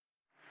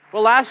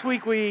Well, last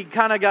week we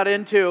kind of got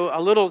into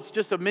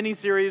just a mini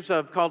series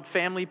called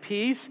Family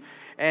Peace,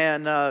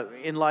 and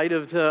in light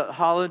of the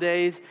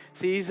holidays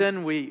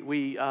season,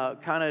 we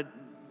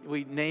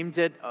named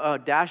it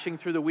Dashing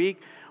Through the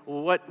Week.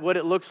 What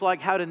it looks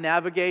like, how to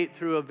navigate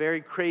through a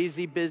very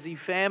crazy, busy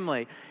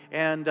family.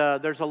 And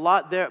there's a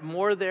lot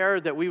more there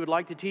that we would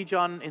like to teach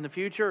on in the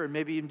future, and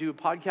maybe even do a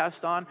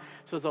podcast on.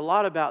 So there's a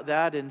lot about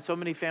that, and so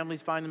many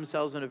families find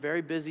themselves in a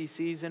very busy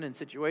season and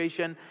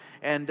situation.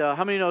 And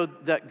how many know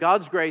that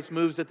God's grace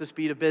moves at the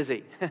speed of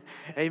busy?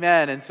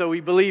 Amen. And so we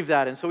believe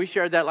that. And so we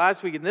shared that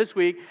last week. And this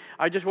week,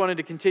 I just wanted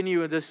to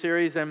continue with this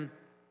series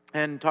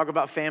and talk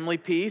about family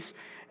peace.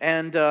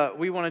 And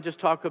we want to just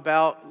talk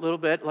about a little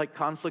bit like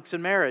conflicts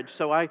in marriage.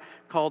 So I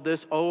called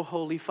this Oh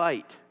Holy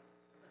Fight.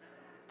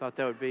 Thought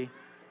that would be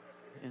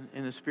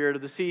in the spirit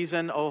of the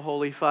season. Oh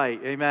Holy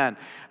Fight. Amen.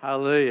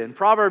 Hallelujah. In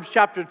Proverbs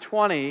chapter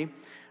 20,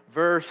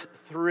 verse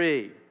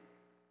 3.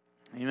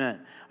 Amen.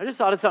 I just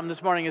thought of something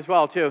this morning as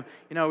well, too.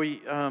 You know,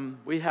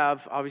 we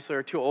have, obviously,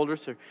 our two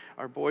oldest,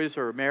 our boys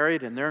are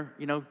married, and they're,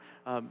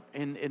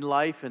 in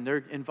life, and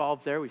they're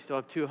involved there. We still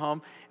have two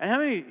home. And how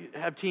many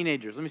have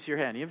teenagers? Let me see your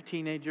hand. You have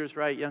teenagers,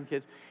 right? Young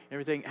kids,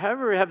 everything.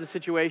 However, you have the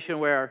situation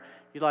where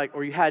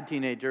you had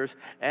teenagers,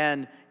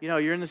 and,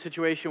 you're in the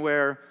situation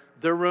where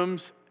their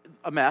room's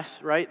a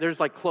mess, right? There's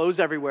clothes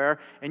everywhere,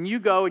 and you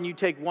go and you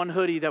take one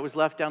hoodie that was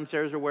left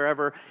downstairs or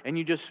wherever, and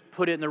you just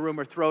put it in the room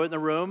or throw it in the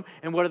room,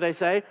 and what do they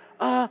say?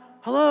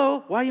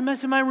 Hello, why are you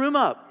messing my room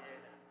up?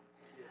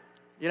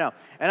 And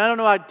I don't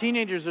know how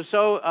teenagers are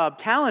so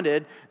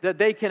talented that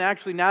they can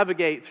actually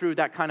navigate through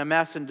that kind of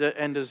mess and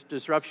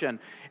disruption.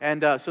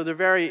 And so they're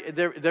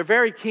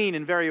very keen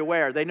and very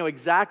aware. They know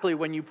exactly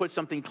when you put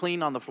something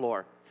clean on the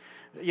floor.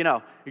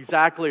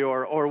 Exactly,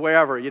 or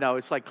wherever,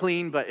 it's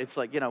clean, but it's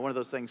one of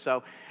those things.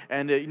 So,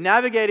 and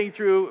navigating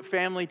through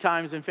family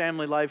times and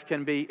family life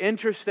can be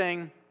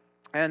interesting,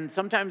 and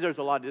sometimes there's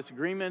a lot of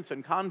disagreements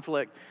and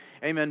conflict.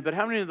 Amen. But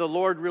how many of the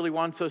Lord really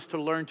wants us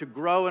to learn to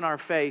grow in our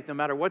faith, no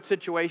matter what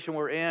situation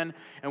we're in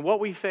and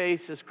what we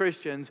face as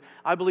Christians?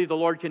 I believe the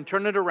Lord can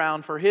turn it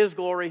around for His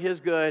glory,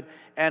 His good,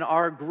 and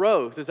our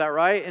growth. Is that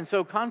right? And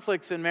so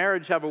conflicts in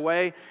marriage have a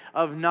way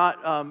of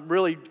not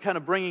really kind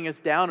of bringing us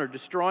down or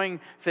destroying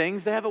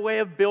things. They have a way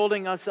of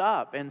building us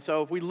up. And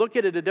so if we look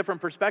at it a different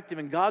perspective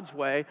in God's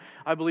way,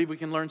 I believe we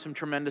can learn some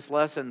tremendous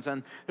lessons.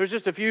 And there's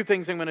just a few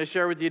things I'm going to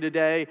share with you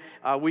today.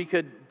 We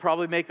could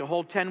probably make a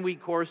whole 10-week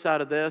course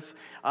out of this.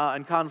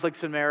 And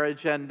conflicts in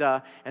marriage, and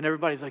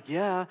everybody's like,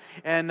 yeah,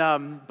 and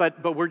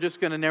but we're just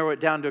going to narrow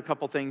it down to a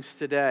couple things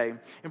today.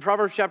 In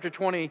Proverbs chapter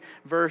 20,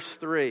 verse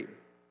 3,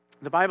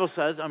 the Bible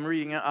says, I'm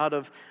reading it out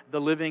of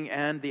the Living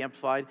and the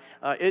Amplified,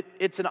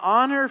 it's an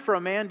honor for a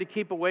man to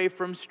keep away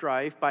from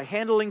strife by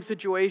handling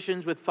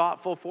situations with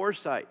thoughtful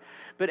foresight.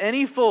 But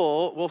any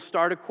fool will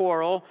start a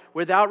quarrel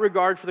without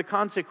regard for the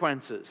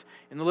consequences.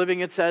 In the Living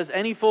it says,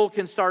 any fool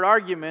can start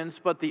arguments,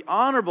 but the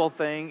honorable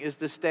thing is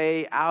to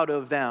stay out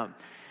of them.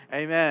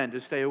 Amen. To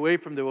stay away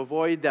from, to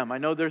avoid them. I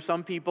know there's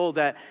some people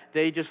that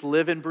they just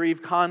live and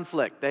breathe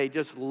conflict. They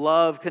just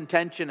love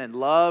contention and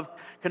love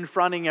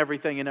confronting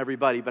everything and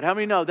everybody. But how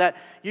many know that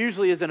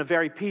usually isn't a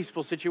very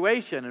peaceful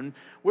situation? And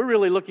we're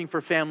really looking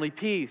for family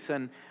peace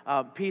and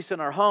peace in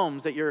our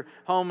homes, that your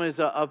home is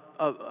a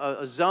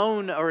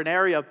zone or an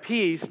area of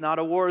peace, not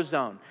a war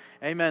zone.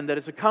 Amen. That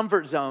it's a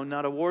comfort zone,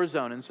 not a war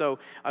zone. And so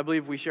I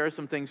believe we share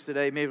some things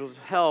today, maybe it'll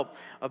help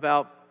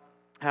about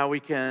how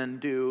we can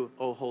do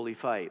Oh Holy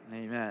Fight.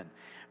 Amen.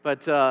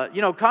 But,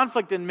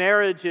 conflict in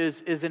marriage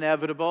is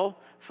inevitable.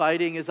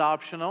 Fighting is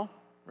optional,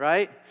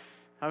 right?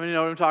 How many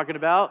know what I'm talking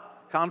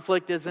about?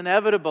 Conflict is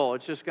inevitable.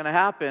 It's just going to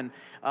happen.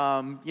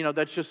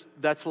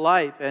 That's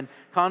life. And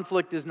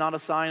conflict is not a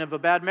sign of a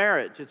bad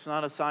marriage. It's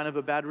not a sign of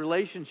a bad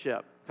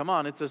relationship. Come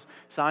on, it's a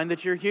sign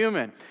that you're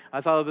human. I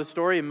thought of the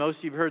story, and most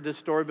of you have heard this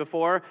story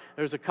before.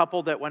 There's a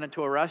couple that went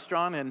into a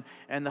restaurant,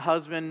 and the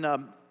husband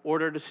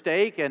ordered a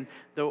steak, and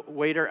the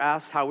waiter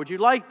asked, how would you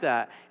like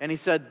that? And he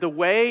said, the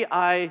way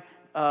I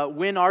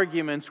win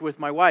arguments with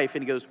my wife.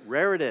 And he goes,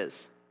 rare it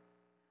is.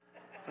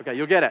 Okay,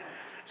 you'll get it.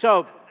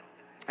 So,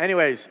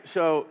 anyways,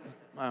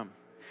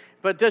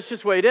 but that's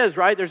just the way it is,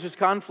 right? There's this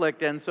conflict,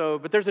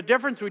 but there's a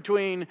difference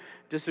between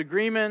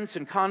disagreements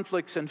and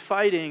conflicts and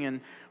fighting,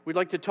 and we'd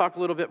like to talk a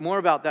little bit more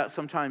about that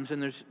sometimes, and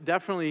there's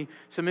definitely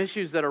some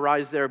issues that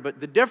arise there,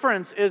 but the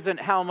difference isn't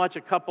how much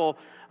a couple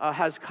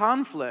has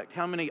conflict,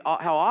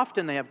 how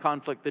often they have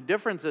conflict. The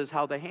difference is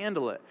how they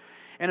handle it.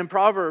 And in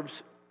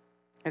Proverbs,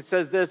 it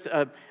says this,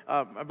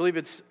 I believe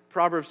it's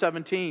Proverbs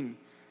 17.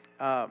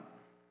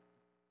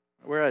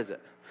 Where is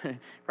it?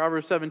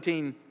 Proverbs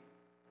 17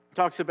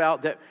 talks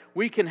about that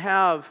we can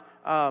have,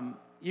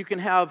 you can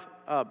have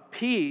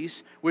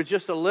peace with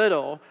just a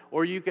little,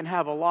 or you can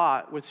have a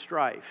lot with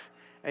strife.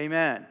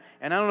 Amen.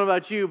 And I don't know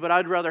about you, but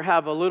I'd rather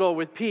have a little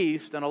with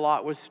peace than a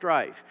lot with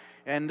strife.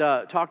 and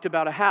talked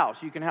about a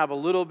house. You can have a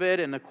little bit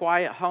in a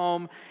quiet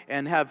home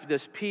and have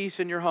this peace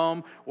in your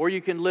home, or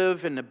you can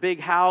live in a big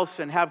house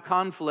and have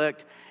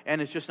conflict,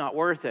 and it's just not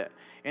worth it.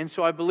 And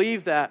so I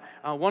believe that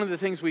one of the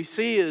things we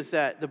see is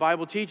that the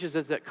Bible teaches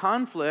us that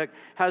conflict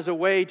has a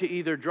way to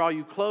either draw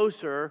you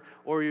closer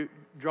or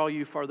draw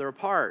you farther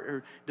apart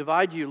or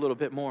divide you a little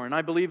bit more. And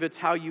I believe it's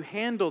how you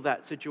handle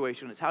that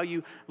situation. It's how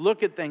you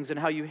look at things and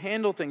how you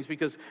handle things,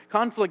 because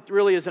conflict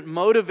really isn't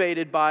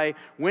motivated by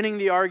winning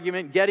the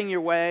argument, getting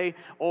your way,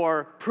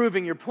 or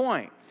proving your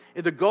point.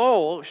 The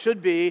goal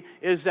should be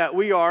is that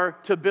we are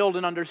to build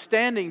an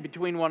understanding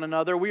between one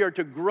another. We are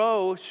to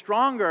grow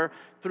stronger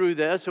through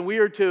this, and we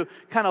are to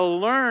kind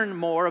of learn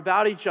more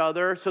about each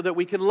other so that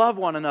we can love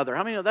one another.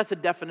 How many know that's a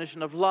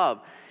definition of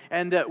love?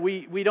 And that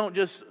we don't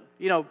just,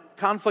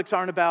 conflicts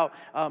aren't about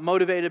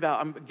motivated about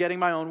I'm getting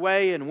my own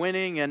way and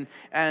winning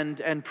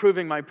and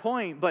proving my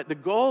point. But the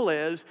goal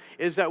is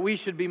that we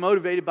should be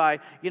motivated by,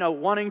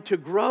 wanting to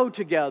grow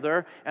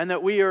together, and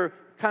that we are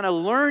kind of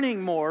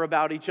learning more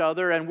about each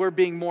other, and we're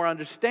being more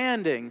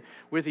understanding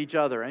with each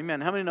other.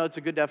 Amen. How many know it's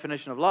a good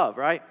definition of love,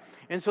 right?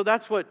 And so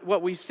that's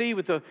what we see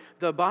with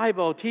the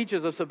Bible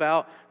teaches us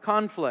about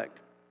conflict.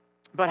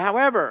 But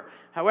however,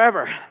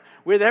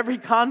 with every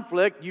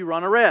conflict, you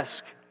run a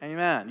risk.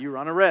 Amen. You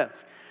run a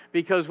risk.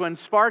 Because when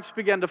sparks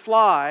begin to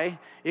fly,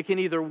 it can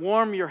either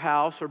warm your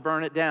house or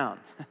burn it down.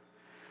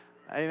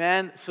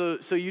 Amen. So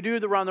you do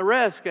run the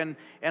risk, and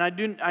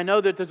I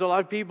know that there's a lot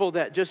of people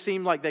that just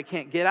seem like they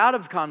can't get out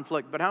of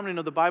conflict. But how many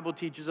know the Bible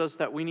teaches us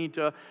that we need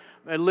to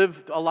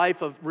live a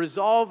life of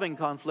resolving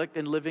conflict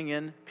and living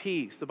in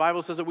peace? The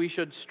Bible says that we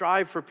should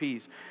strive for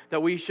peace,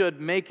 that we should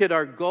make it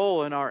our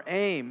goal and our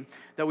aim,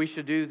 that we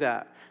should do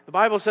that. The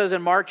Bible says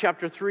in Mark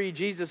chapter 3,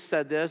 Jesus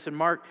said this, in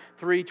Mark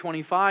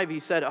 3:25, he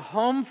said, "A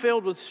home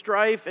filled with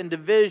strife and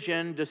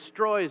division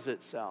destroys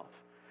itself."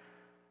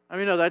 I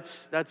mean,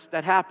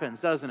 that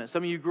happens, doesn't it?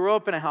 Some of you grew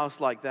up in a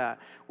house like that,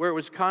 where it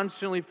was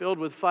constantly filled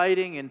with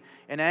fighting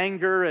and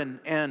anger, and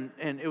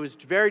it was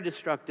very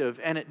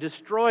destructive, and it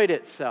destroyed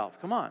itself.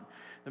 Come on.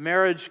 The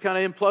marriage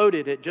kind of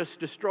imploded. It just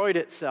destroyed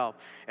itself.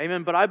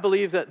 Amen. But I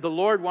believe that the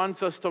Lord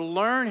wants us to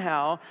learn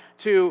how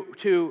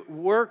to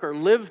work or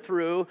live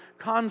through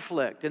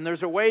conflict. And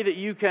there's a way that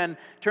you can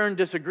turn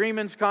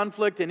disagreements,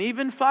 conflict, and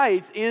even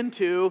fights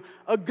into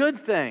a good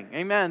thing.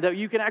 Amen. That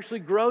you can actually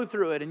grow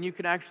through it, and you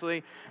can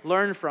actually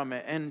learn from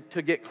it, and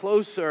to get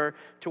closer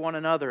to one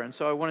another. And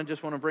so I want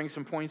to bring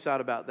some points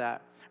out about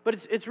that. But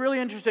it's really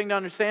interesting to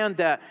understand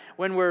that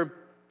when we're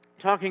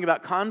talking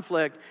about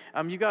conflict,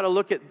 you got to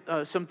look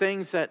at some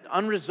things, that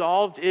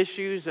unresolved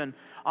issues and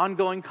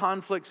ongoing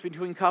conflicts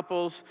between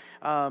couples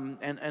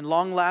and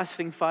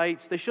long-lasting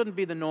fights, they shouldn't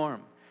be the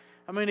norm.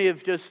 How many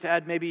have just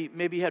had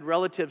maybe had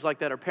relatives like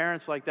that, or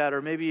parents like that,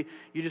 or maybe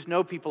you just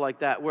know people like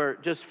that, where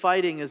just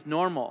fighting is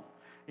normal?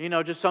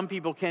 Just some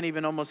people can't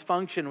even almost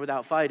function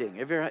without fighting.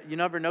 You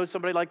never know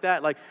somebody like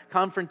that? Like,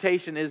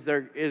 confrontation is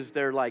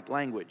their like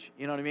language.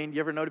 You know what I mean? You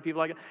ever know people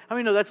like that? How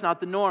many know that's not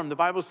the norm? The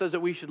Bible says that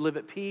we should live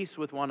at peace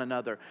with one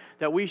another,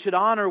 that we should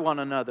honor one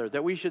another,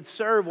 that we should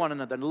serve one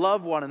another and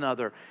love one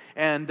another.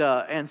 And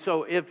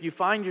so if you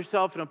find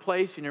yourself in a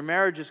place in your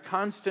marriage is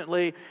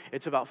constantly,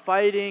 it's about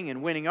fighting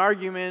and winning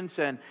arguments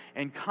and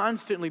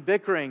constantly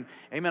bickering,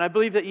 amen, I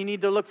believe that you need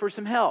to look for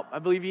some help. I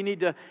believe you need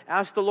to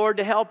ask the Lord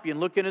to help you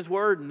and look in His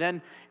Word, and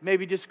then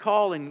maybe just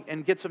call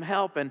and get some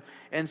help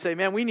and say,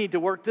 man, we need to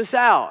work this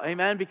out,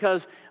 amen,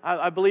 because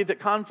I believe that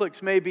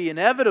conflicts may be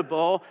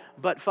inevitable,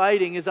 but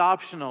fighting is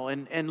optional,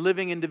 and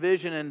living in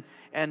division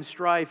and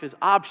strife is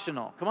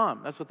optional. Come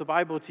on, that's what the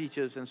Bible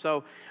teaches. And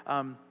so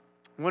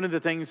one of the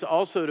things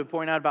also to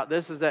point out about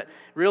this is that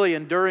really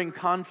enduring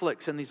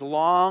conflicts and these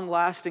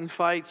long-lasting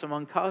fights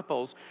among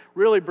couples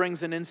really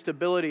brings an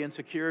instability and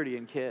security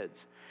in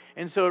kids.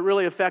 And so it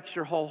really affects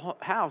your whole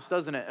house,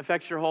 doesn't it? It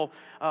affects your whole,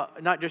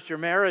 not just your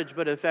marriage,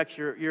 but it affects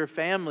your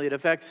family. It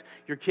affects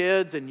your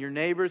kids and your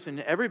neighbors and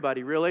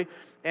everybody, really.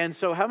 And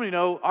so how many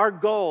know our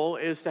goal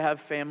is to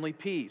have family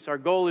peace? Our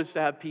goal is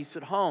to have peace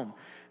at home.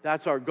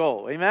 That's our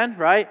goal. Amen?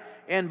 Right?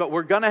 But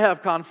we're going to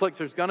have conflicts.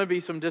 There's going to be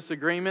some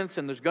disagreements,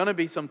 and there's going to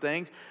be some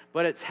things.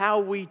 But it's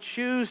how we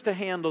choose to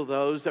handle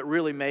those that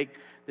really make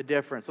the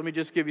difference. Let me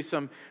just give you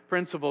some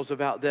principles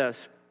about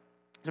this.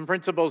 Some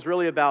principles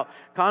really about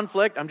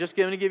conflict. I'm just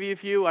going to give you a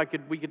few.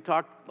 We could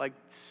talk like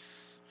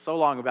so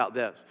long about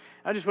this.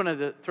 I just wanted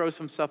to throw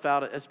some stuff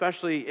out,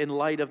 especially in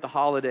light of the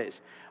holidays.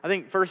 I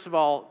think, first of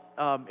all,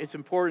 it's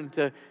important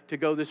to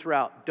go this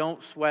route.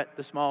 Don't sweat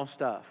the small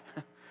stuff.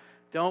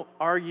 Don't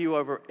argue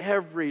over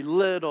every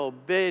little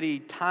bitty,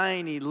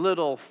 tiny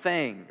little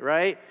thing,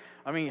 right?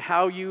 I mean,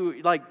 how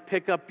you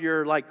pick up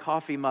your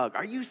coffee mug.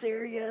 Are you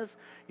serious?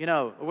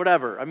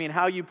 Whatever. I mean,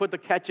 how you put the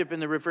ketchup in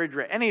the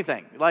refrigerator.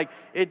 Anything.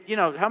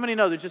 How many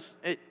know there's just,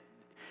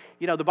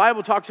 the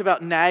Bible talks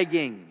about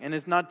nagging, and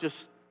it's not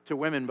just to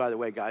women, by the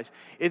way, guys.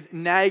 It's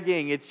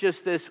nagging. It's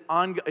just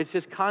it's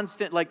just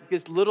constant, like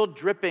this little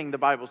dripping, the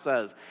Bible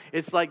says.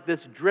 It's like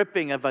this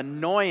dripping of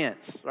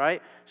annoyance,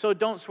 right? So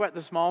don't sweat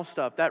the small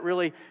stuff. That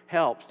really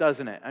helps,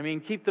 doesn't it? I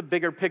mean, keep the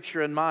bigger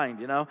picture in mind,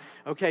 you know?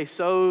 Okay,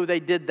 so they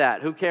did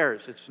that. Who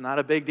cares? It's not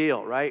a big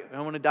deal, right? I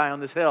don't want to die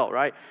on this hill,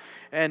 right?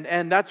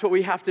 And that's what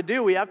we have to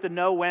do. We have to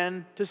know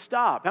when to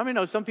stop. How many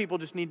know some people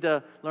just need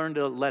to learn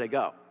to let it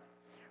go,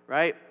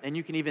 right? And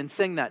you can even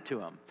sing that to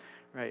them.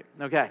 Right,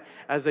 okay.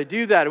 As they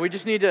do that, we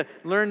just need to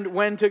learn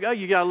when to go.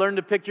 You got to learn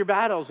to pick your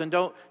battles and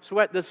don't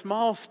sweat the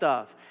small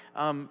stuff.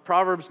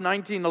 Proverbs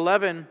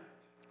 19:11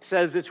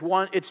 says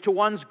it's to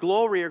one's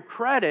glory or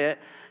credit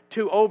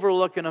to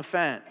overlook an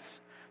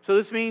offense. So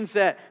this means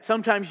that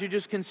sometimes you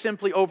just can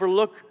simply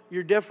overlook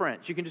your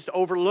difference. You can just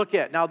overlook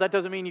it. Now, that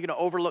doesn't mean you're going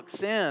to overlook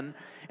sin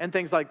and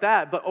things like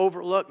that, but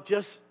overlook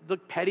just the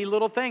petty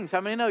little things.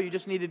 How many know you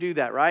just need to do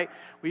that, right?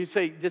 We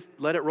say, just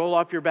let it roll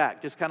off your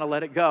back. Just kind of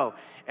let it go.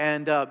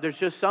 And there's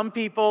just some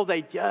people,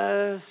 they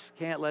just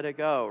can't let it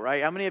go,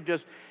 right? How many have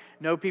just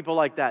know people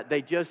like that?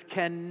 They just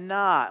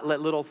cannot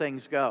let little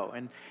things go.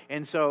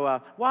 And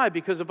so why?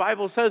 Because the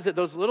Bible says that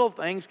those little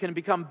things can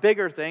become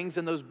bigger things,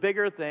 and those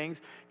bigger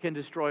things can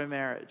destroy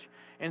marriage.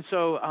 And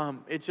so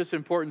it's just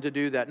important to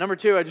do that. Number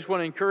 2, I just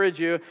want to encourage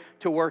you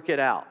to work it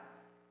out.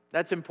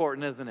 That's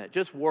important, isn't it?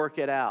 Just work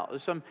it out.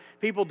 Some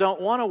people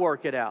don't want to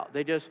work it out.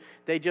 They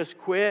just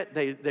quit.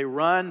 They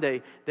run.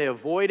 They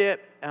avoid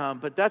it.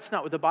 But that's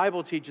not what the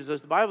Bible teaches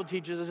us. The Bible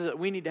teaches us that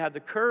we need to have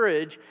the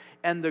courage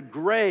and the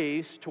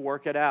grace to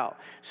work it out.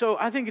 So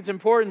I think it's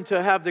important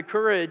to have the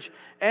courage,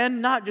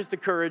 and not just the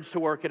courage to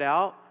work it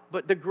out,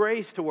 but the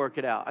grace to work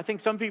it out. I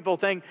think some people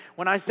think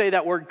when I say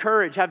that word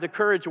courage, have the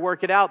courage to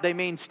work it out, they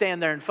mean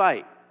stand there and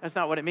fight. That's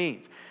not what it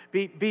means.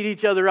 Beat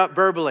each other up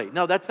verbally.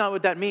 No, that's not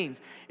what that means.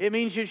 It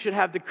means you should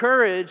have the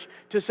courage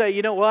to say,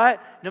 you know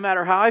what? No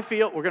matter how I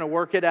feel, we're going to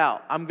work it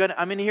out. I'm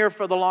in here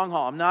for the long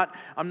haul.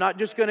 I'm not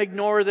just going to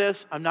ignore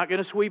this. I'm not going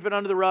to sweep it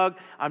under the rug.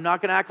 I'm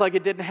not going to act like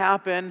it didn't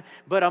happen.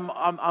 But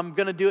I'm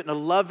going to do it in a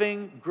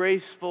loving,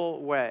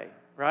 graceful way.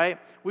 Right?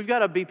 We've got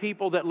to be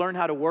people that learn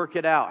how to work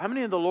it out. How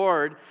many of the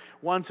Lord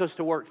wants us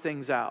to work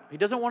things out? He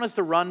doesn't want us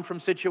to run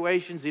from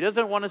situations. He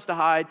doesn't want us to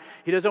hide.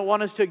 He doesn't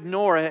want us to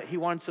ignore it. He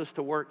wants us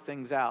to work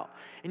things out.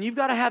 And you've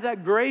got to have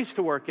that grace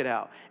to work it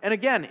out. And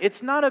again,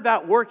 it's not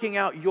about working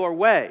out your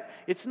way.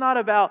 It's not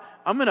about,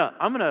 I'm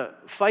gonna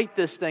fight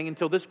this thing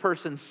until this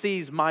person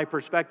sees my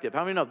perspective.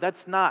 How many know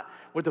that's not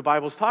what the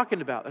Bible's talking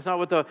about? That's not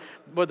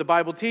what the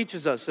Bible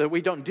teaches us, that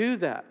we don't do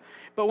that.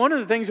 But one of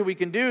the things that we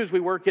can do is we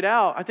work it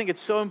out. I think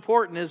it's so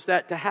important is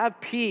that to have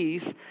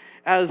peace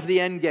as the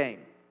end game.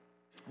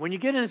 When you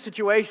get in a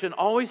situation,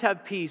 always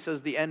have peace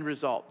as the end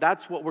result.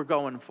 That's what we're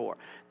going for.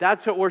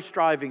 That's what we're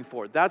striving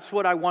for. That's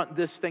what I want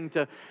this thing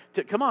to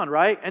come on,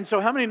 right? And so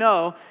how many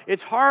know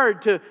it's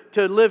hard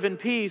to live in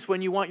peace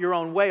when you want your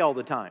own way all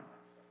the time,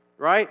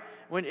 right?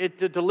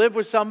 To live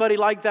with somebody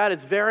like that,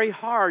 it's very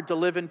hard to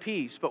live in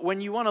peace. But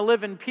when you want to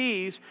live in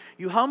peace,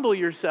 you humble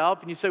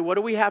yourself and you say, what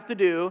do we have to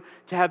do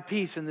to have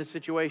peace in this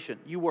situation?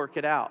 You work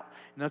it out.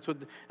 And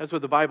that's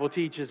what the Bible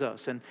teaches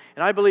us. And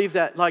I believe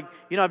that,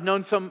 I've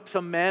known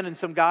some men and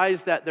some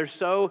guys that they're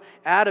so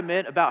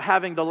adamant about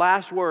having the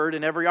last word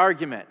in every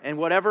argument. And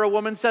whatever a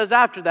woman says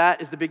after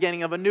that is the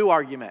beginning of a new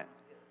argument.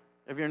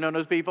 Have you ever known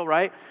those people,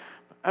 right?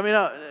 I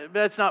mean,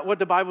 that's not what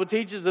the Bible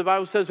teaches. The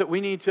Bible says that we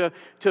need to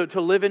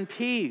live in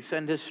peace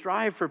and to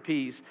strive for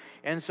peace.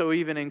 And so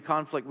even in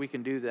conflict, we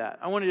can do that.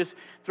 I want to just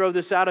throw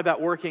this out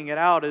about working it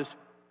out. Is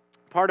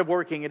part of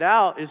working it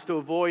out is to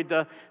avoid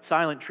the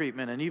silent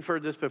treatment. And you've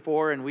heard this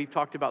before, and we've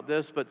talked about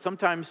this. But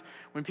sometimes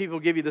when people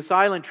give you the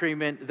silent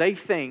treatment, they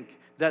think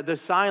that the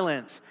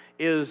silence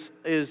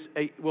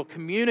will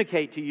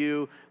communicate to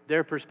you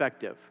their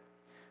perspective.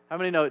 How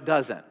many know it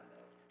doesn't?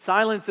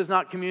 Silence does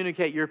not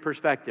communicate your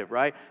perspective,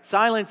 right?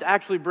 Silence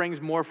actually brings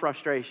more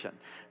frustration.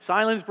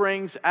 Silence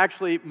brings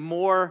actually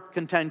more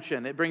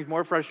contention. It brings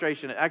more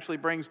frustration. It actually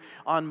brings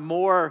on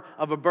more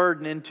of a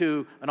burden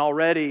into an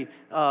already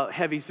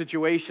heavy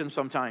situation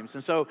sometimes.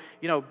 And so,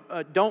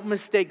 don't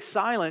mistake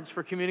silence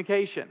for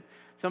communication.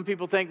 Some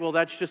people think, well,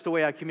 that's just the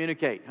way I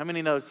communicate. How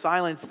many know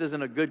silence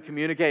isn't a good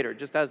communicator? It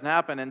just doesn't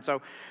happen. And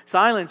so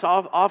silence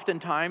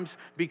oftentimes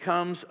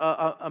becomes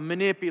a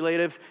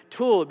manipulative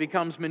tool. It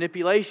becomes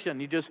manipulation.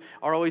 You just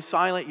are always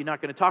silent. You're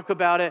not going to talk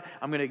about it.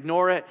 I'm going to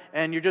ignore it.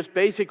 And you're just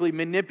basically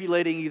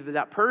manipulating either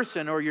that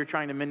person or you're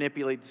trying to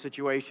manipulate the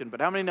situation. But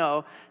how many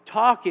know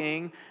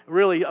talking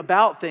really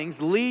about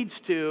things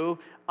leads to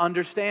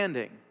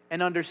understanding?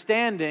 And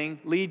understanding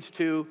leads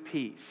to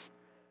peace.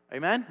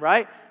 Amen?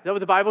 Right? Is that what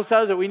the Bible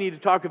says? That we need to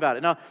talk about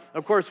it. Now,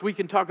 of course, we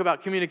can talk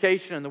about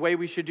communication and the way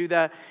we should do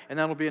that, and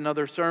that'll be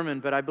another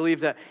sermon. But I believe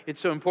that it's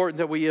so important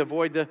that we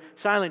avoid the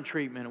silent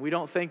treatment. We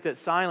don't think that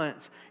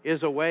silence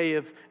is a way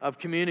of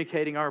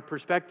communicating our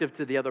perspective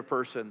to the other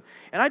person.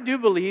 And I do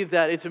believe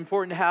that it's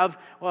important to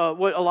have,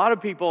 what a lot of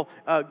people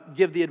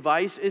give the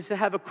advice is to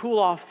have a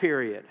cool-off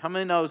period. How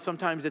many know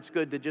sometimes it's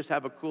good to just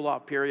have a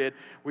cool-off period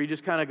where you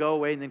just kind of go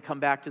away and then come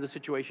back to the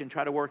situation,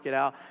 try to work it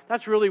out?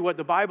 That's really what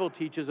the Bible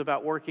teaches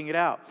about working working it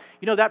out.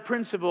 You know, that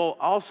principle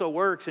also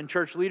works in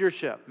church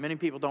leadership. Many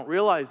people don't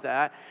realize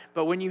that,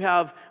 but when you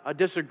have a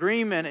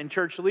disagreement in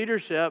church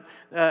leadership,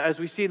 as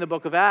we see in the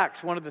book of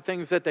Acts, one of the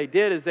things that they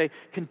did is they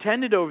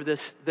contended over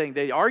this thing.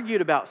 They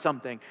argued about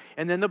something,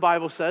 and then the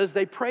Bible says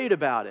they prayed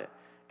about it,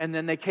 and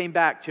then they came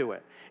back to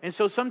it. And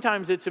so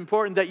sometimes it's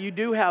important that you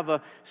do have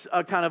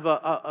a kind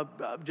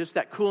of just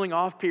that cooling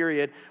off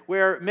period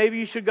where maybe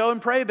you should go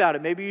and pray about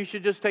it. Maybe you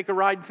should just take a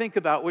ride and think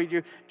about what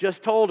you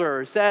just told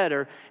her or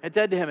said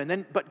to him. And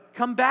then, but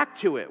come back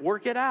to it,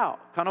 work it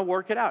out, kind of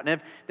work it out. And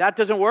if that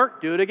doesn't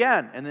work, do it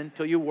again. And then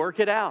until you work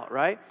it out,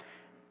 right?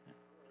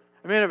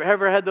 I mean, have you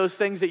ever had those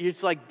things that you're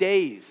just like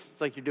days? It's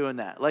like you're doing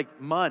that,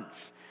 like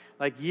months.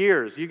 Like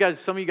years. You guys,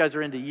 some of you guys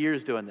are into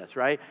years doing this,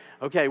 right?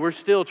 Okay, we're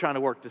still trying to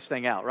work this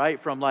thing out, right?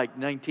 From like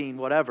 19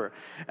 whatever.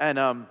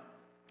 And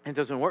it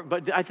doesn't work.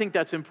 But I think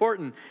that's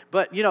important.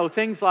 But, you know,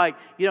 things like,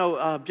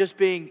 just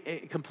being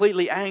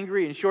completely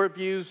angry and short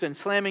fused and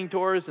slamming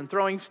doors and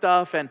throwing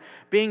stuff and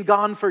being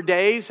gone for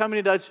days. How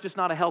many that's just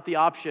not a healthy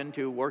option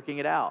to working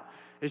it out?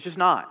 It's just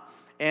not.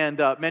 And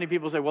many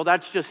people say, well,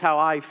 that's just how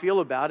I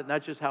feel about it, and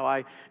that's just how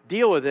I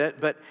deal with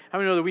it. But how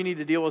many know that we need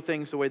to deal with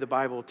things the way the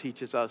Bible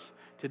teaches us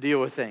to deal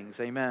with things?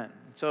 Amen.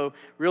 So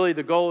really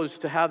the goal is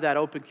to have that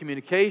open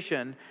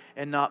communication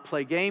and not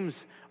play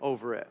games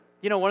over it.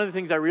 You know, one of the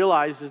things I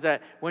realized is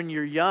that when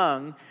you're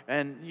young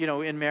and,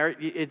 in marriage,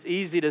 it's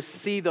easy to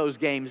see those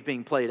games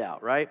being played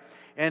out, right?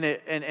 And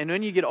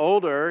when you get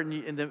older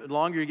and the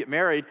longer you get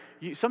married,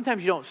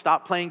 sometimes you don't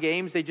stop playing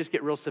games. They just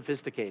get real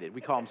sophisticated.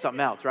 We call them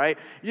something else, right?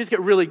 You just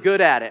get really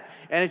good at it.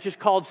 And it's just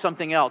called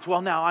something else.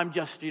 Well, now I'm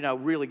just,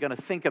 really going to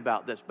think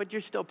about this. But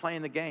you're still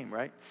playing the game,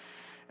 right?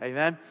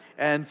 Amen?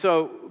 And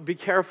so be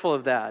careful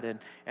of that.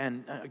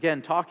 And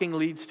again, talking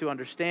leads to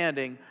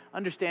understanding.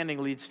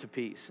 Understanding leads to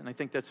peace. And I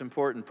think that's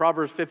important.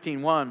 Proverbs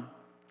 15:1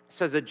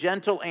 says, a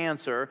gentle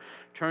answer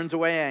turns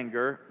away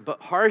anger,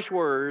 but harsh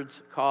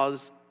words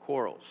cause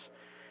quarrels.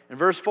 In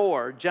verse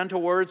 4,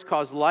 gentle words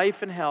cause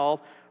life and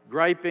health.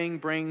 Griping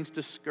brings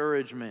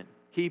discouragement.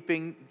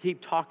 Keep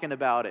talking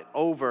about it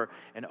over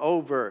and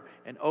over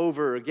and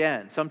over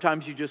again.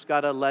 Sometimes you just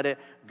got to let it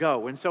go.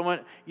 When someone,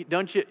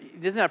 isn't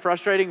that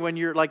frustrating when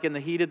you're like in the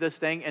heat of this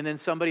thing and then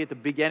somebody at the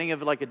beginning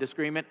of like a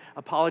disagreement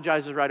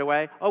apologizes right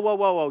away? Oh,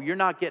 whoa, you're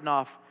not getting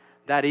off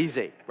that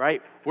easy,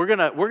 right? We're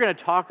gonna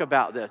talk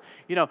about this.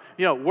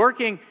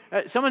 Working.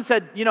 Someone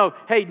said,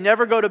 hey,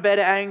 never go to bed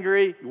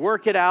angry.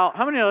 Work it out.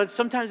 How many know that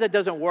sometimes that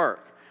doesn't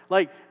work?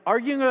 Like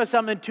arguing about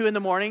something at 2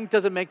 a.m.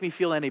 doesn't make me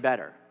feel any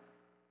better.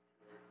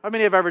 How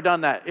many have ever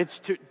done that? It's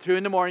 2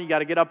 a.m, you got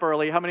to get up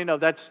early. How many know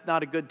that's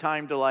not a good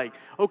time to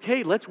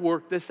okay, let's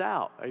work this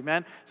out,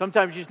 amen?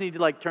 Sometimes you just need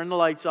to turn the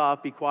lights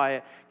off, be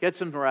quiet, get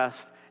some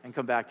rest, and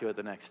come back to it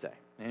the next day,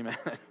 amen?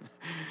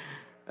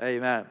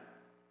 Amen.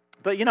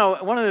 But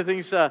one of the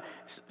things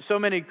so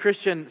many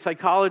Christian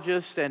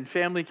psychologists and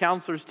family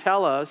counselors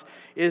tell us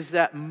is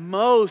that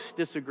most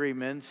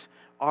disagreements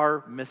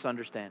are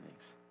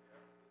misunderstandings.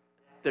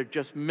 They're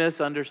just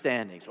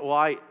misunderstandings. Well,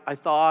 I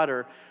thought,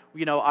 or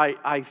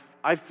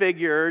I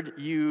figured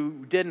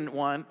you didn't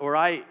want, or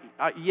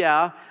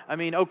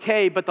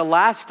okay, but the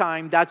last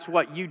time that's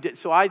what you did.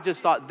 So I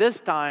just thought this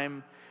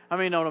time,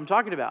 know what I'm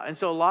talking about. And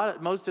so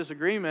most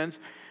disagreements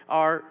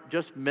are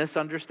just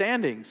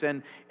misunderstandings.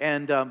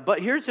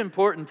 But here's the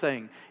important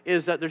thing,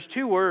 is that there's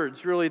 2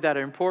 words really that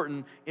are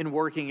important in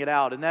working it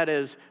out, and that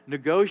is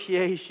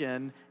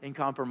negotiation and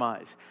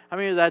compromise.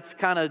 That's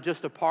kind of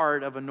just a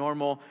part of a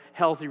normal,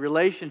 healthy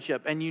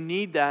relationship, and you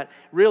need that.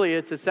 Really,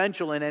 it's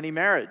essential in any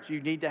marriage.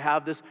 You need to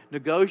have this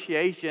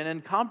negotiation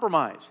and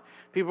compromise.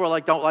 People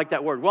are don't like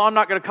that word. Well, I'm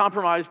not going to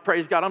compromise,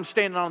 praise God, I'm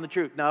standing on the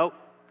truth. No,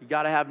 you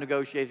got to have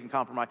negotiation and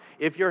compromise.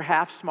 If you're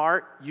half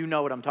smart, you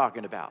know what I'm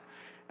talking about.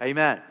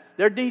 Amen.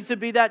 There needs to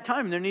be that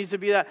time. There needs to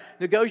be that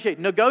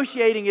negotiating.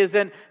 Negotiating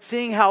isn't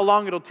seeing how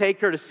long it'll take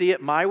her to see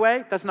it my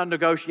way. That's not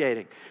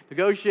negotiating.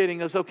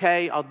 Negotiating is,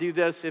 okay, I'll do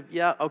this.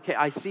 Okay,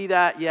 I see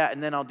that. Yeah,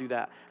 and then I'll do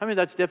that.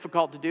 That's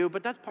difficult to do,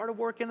 but that's part of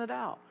working it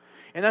out.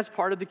 And that's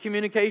part of the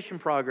communication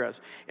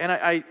progress. And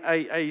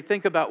I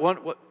think about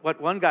what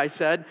one guy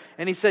said,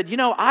 and he said,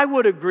 I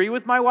would agree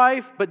with my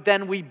wife, but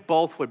then we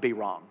both would be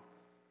wrong.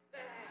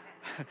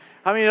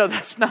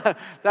 That's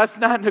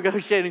not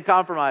negotiating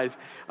compromise.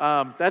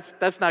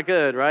 That's not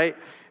good, right?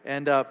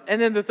 And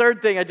then the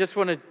third thing I just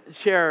want to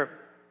share,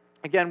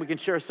 again, we can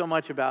share so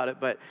much about it,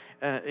 but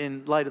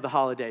in light of the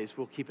holidays,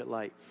 we'll keep it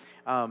light.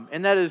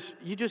 And that is,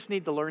 you just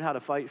need to learn how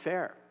to fight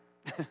fair.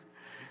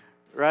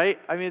 Right?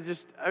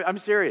 I'm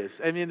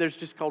serious. There's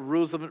just called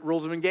rules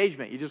of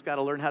engagement. You just got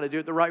to learn how to do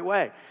it the right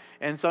way.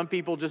 And some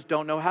people just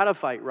don't know how to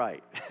fight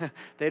right.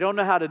 They don't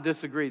know how to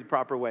disagree the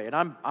proper way. And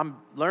I'm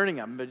learning.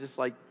 I'm just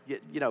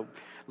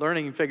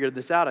learning and figuring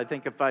this out. I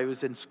think if I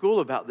was in school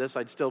about this,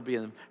 I'd still be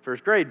in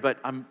first grade. But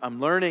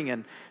I'm learning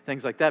and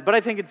things like that. But I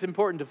think it's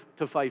important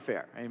to fight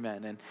fair.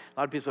 Amen. And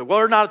a lot of people say, well,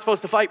 we're not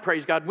supposed to fight,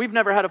 praise God. We've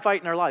never had a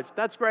fight in our lives.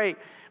 That's great.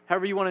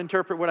 However you want to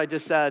interpret what I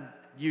just said,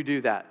 you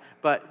do that.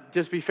 But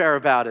just be fair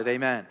about it,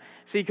 amen.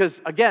 See,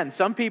 because again,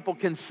 some people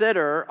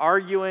consider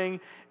arguing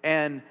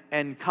and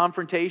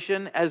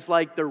confrontation as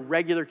like their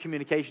regular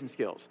communication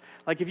skills.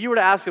 Like if you were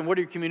to ask them, what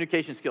are your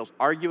communication skills?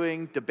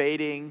 Arguing,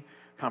 debating,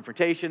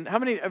 confrontation. How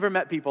many ever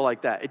met people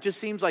like that? It just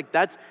seems like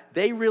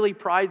they really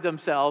pride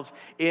themselves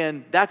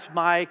in, that's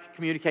my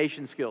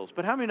communication skills.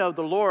 But how many know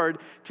the Lord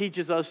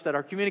teaches us that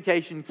our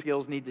communication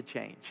skills need to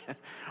change?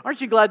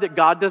 Aren't you glad that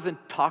God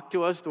doesn't talk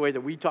to us the way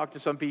that we talk to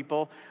some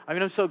people? I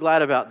mean, I'm so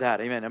glad about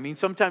that. Amen. I mean,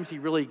 sometimes he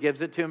really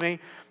gives it to me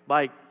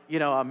like,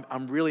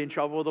 I'm really in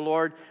trouble with the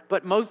Lord.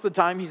 But most of the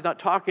time, he's not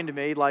talking to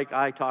me like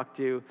I talk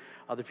to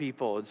other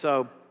people. And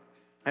so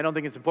I don't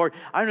think it's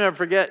important. I'll never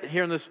forget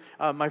hearing this.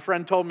 My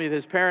friend told me that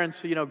his parents,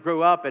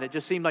 grew up, and it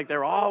just seemed like they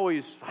were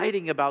always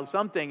fighting about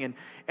something,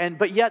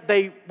 but yet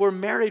they were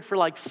married for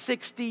like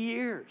 60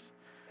 years.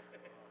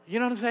 You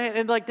know what I'm saying?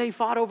 And like they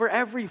fought over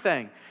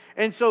everything.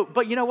 And so,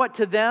 but you know what?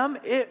 To them,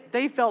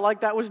 they felt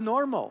like that was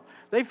normal.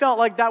 They felt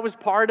like that was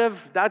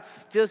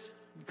that's just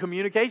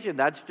communication.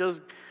 That's just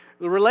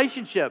the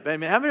relationship. I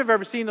mean, haven't you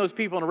ever seen those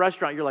people in a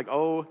restaurant? You're like,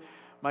 oh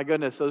my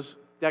goodness,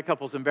 that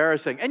couple's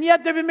embarrassing. And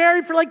yet they've been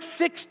married for like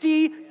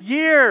 60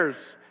 years,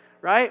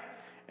 right?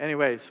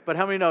 Anyways, but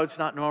how many know it's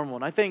not normal?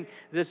 And I think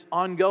this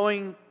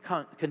ongoing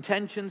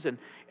contentions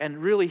and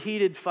really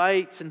heated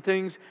fights and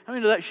things, how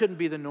many know that shouldn't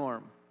be the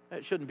norm?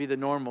 That shouldn't be the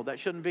normal. That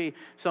shouldn't be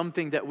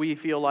something that we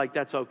feel like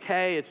that's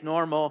okay, it's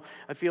normal.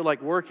 I feel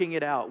like working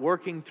it out,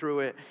 working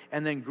through it,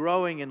 and then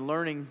growing and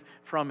learning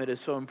from it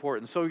is so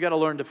important. So we've got to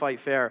learn to fight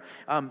fair.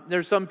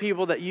 There's some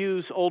people that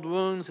use old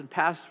wounds and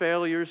past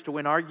failures to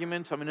win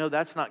arguments. I mean, no,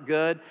 that's not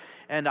good.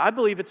 And I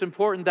believe it's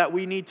important that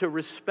we need to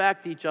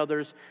respect each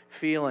other's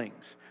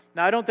feelings.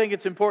 Now, I don't think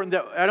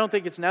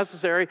it's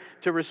necessary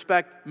to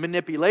respect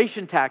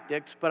manipulation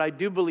tactics, but I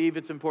do believe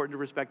it's important to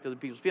respect other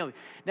people's feelings.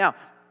 Now,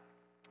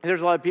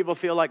 there's a lot of people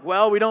feel like,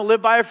 well, we don't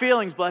live by our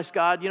feelings, bless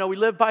God. We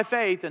live by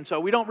faith, and so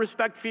we don't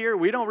respect fear.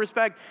 We don't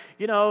respect,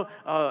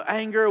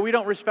 anger. We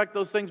don't respect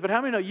those things. But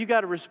how many know you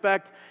got to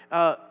respect,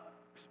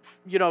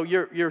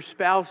 your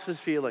spouse's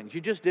feelings?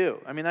 You just do.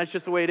 I mean, that's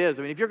just the way it is.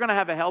 I mean, if you're going to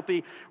have a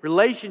healthy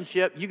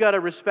relationship, you got to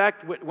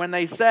respect when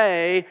they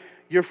say,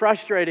 you're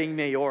frustrating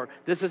me, or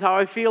this is how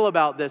I feel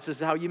about this.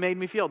 This is how you made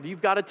me feel.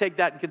 You've got to take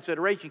that in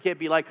consideration. You can't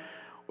be like,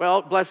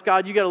 well, bless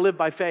God, you got to live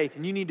by faith,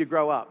 and you need to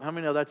grow up. How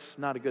many know that's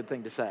not a good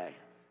thing to say?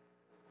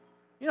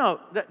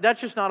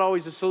 That's just not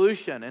always a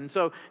solution. And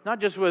so not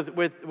just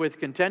with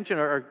contention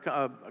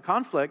or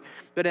conflict,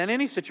 but in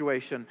any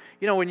situation,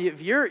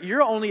 if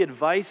your only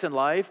advice in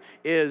life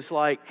is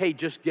like, hey,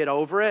 just get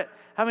over it.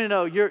 How many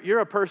know you're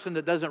a person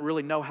that doesn't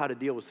really know how to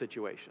deal with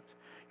situations?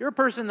 You're a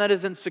person that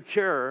isn't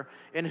secure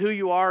in who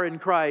you are in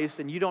Christ,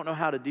 and you don't know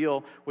how to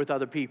deal with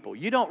other people.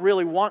 You don't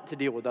really want to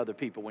deal with other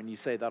people when you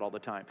say that all the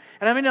time.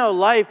 And I mean,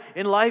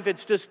 in life,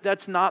 it's just,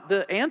 that's not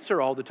the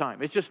answer all the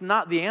time. It's just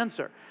not the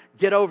answer.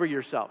 Get over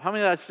yourself. How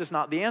many of that's just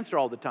not the answer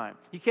all the time?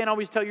 You can't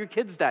always tell your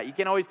kids that. You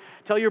can't always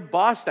tell your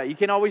boss that. You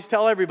can't always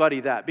tell everybody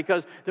that,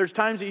 because there's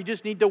times that you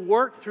just need to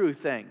work through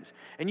things.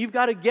 And you've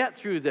got to get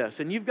through this.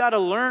 And you've got to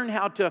learn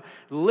how to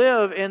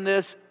live in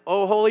this,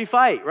 holy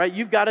fight, right?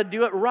 You've got to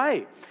do it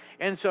right.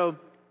 And so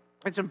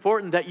it's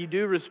important that you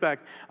do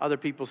respect other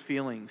people's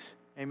feelings,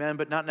 amen,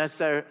 but not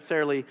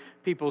necessarily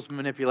people's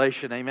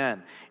manipulation,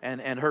 amen,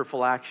 and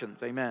hurtful actions,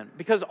 amen.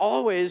 Because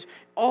always,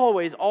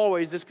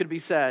 this could be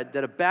said,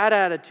 that a bad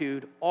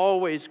attitude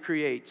always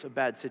creates a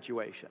bad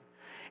situation.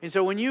 And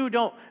so when you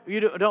don't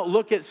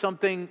look at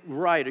something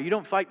right, or you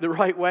don't fight the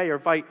right way, or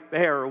fight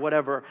fair, or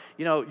whatever,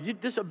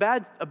 a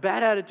bad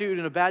attitude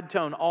and a bad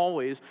tone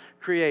always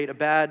create a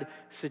bad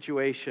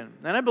situation.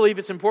 And I believe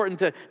it's important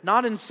to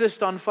not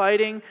insist on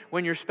fighting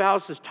when your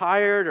spouse is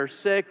tired or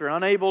sick or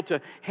unable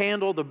to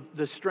handle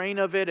the strain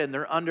of it, and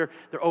they're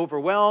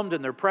overwhelmed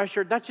and they're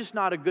pressured. That's just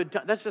not a good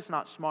time. That's just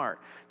not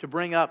smart to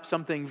bring up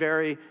something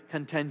very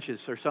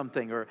contentious or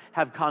something, or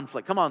have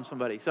conflict. Come on,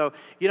 somebody. So,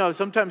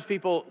 sometimes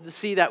people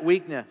see that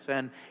weakness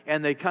and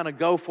they kind of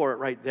go for it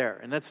right there.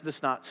 And that's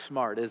just not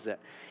smart, is it?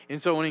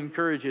 And so I want to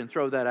encourage you and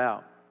throw that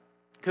out.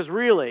 Because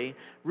really,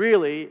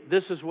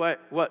 this is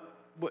what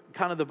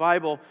kind of the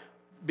Bible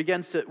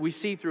we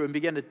see through and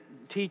begin to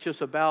teach us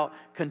about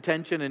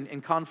contention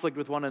and conflict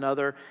with one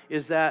another,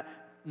 is that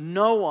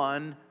no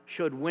one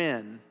should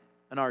win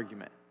an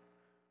argument.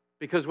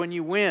 Because when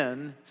you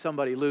win,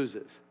 somebody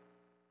loses.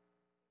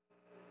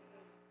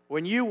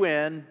 When you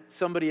win,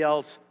 somebody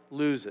else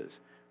loses,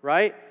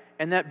 right?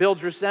 And that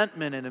builds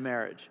resentment in a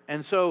marriage.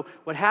 And so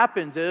what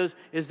happens is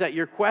that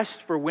your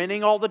quest for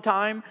winning all the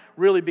time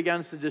really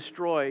begins to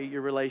destroy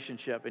your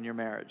relationship and your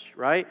marriage,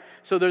 right?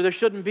 So there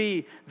shouldn't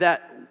be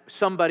that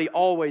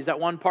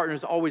one partner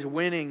is always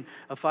winning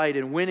a fight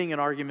and winning an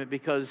argument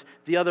because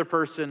the other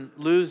person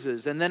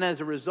loses. And then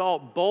as a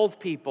result, both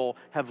people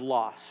have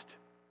lost.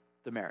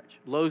 the marriage.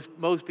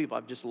 Most people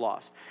I've just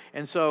lost.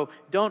 And so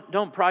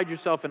don't pride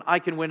yourself in, I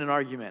can win an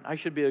argument. I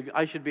should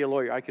be a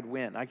lawyer. I could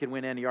win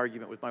any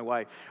argument with my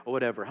wife or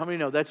whatever. How many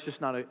know that's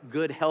just not a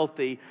good,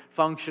 healthy,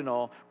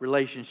 functional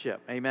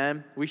relationship?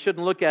 Amen? We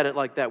shouldn't look at it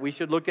like that. We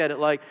should look at it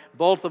like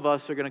both of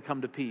us are going to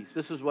come to peace.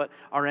 This is what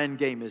our end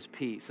game is,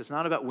 peace. It's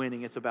not about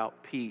winning. It's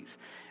about peace.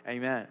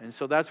 Amen? And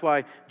so that's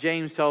why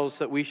James tells us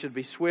that we should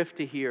be swift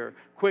to hear,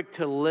 quick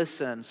to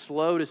listen,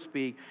 slow to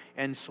speak,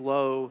 and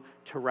slow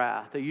to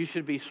wrath. That you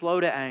should be slow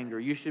to anger.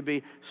 You should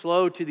be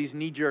slow to these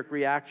knee-jerk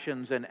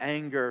reactions and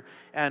anger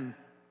and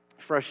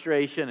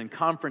frustration and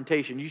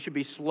confrontation. You should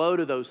be slow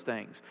to those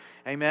things.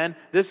 Amen?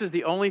 This is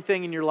the only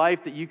thing in your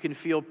life that you can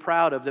feel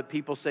proud of that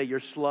people say you're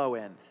slow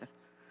in.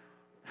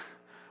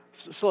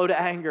 Slow to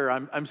anger.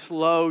 I'm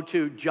slow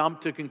to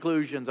jump to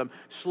conclusions. I'm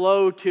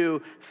slow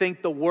to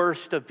think the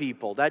worst of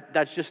people.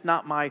 That's just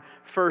not my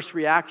first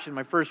reaction.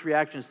 My first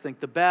reaction is think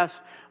the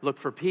best, look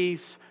for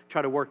peace,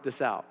 try to work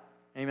this out.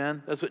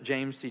 Amen? That's what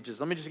James teaches.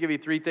 Let me just give you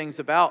 3 things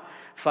about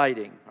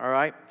fighting, all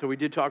right? So we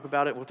did talk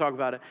about it. We'll talk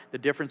about it, the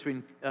difference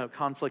between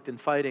conflict and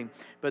fighting.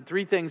 But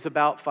 3 things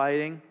about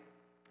fighting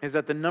is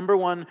that the number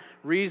one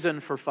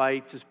reason for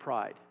fights is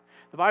pride.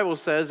 The Bible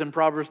says in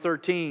Proverbs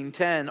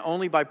 13:10,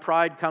 only by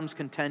pride comes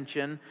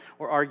contention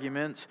or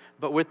arguments,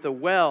 but with the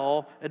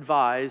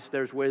well-advised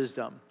there's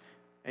wisdom.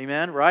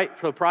 Amen, right?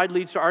 So pride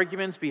leads to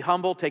arguments. Be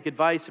humble, take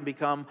advice, and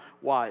become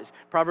wise.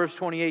 Proverbs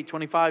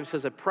 28:25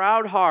 says, a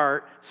proud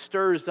heart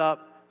stirs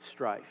up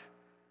strife.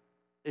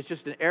 It's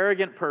just an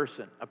arrogant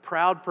person. A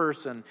proud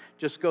person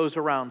just goes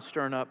around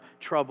stirring up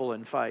trouble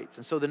and fights.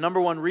 And so the number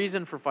one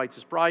reason for fights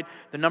is pride.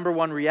 The number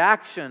one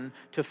reaction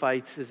to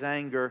fights is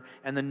anger.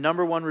 And the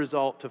number one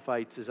result to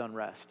fights is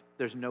unrest.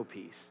 There's no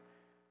peace.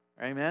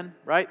 Amen?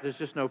 Right? There's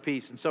just no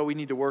peace. And so we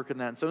need to work on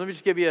that. So let me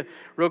just give you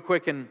real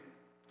quick in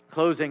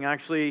closing,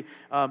 actually,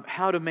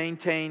 how to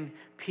maintain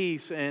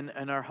peace in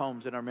our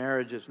homes, in our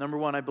marriages. Number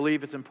one, I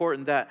believe it's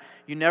important that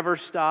you never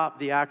stop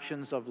the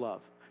actions of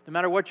love. No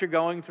matter what you're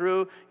going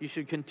through, you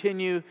should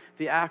continue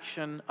the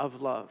action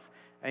of love.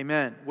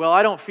 Amen. Well,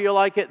 I don't feel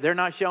like it. They're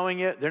not showing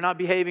it. They're not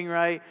behaving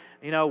right.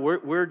 You know,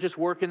 we're just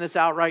working this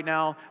out right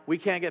now. We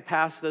can't get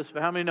past this.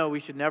 But how many know we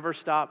should never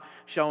stop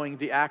showing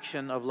the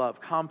action of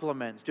love?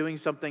 Compliments, doing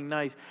something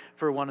nice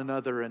for one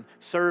another and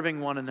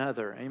serving one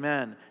another.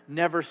 Amen.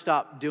 Never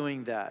stop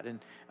doing that.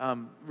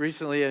 And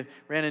recently I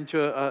ran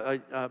into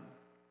a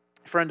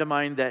friend of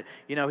mine that,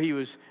 he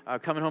was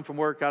coming home from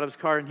work out of his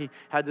car and he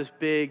had this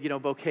big,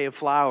 bouquet of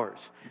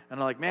flowers. And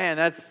I'm like, man,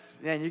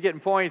 you're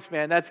getting points,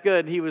 man. That's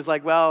good. And he was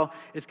like, well,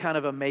 it's kind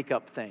of a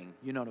makeup thing.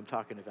 You know what I'm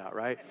talking about,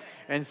 right?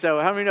 And so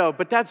how many know?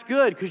 But that's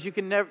good because you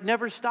can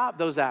never stop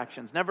those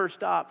actions. Never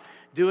stop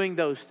doing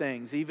those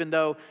things. Even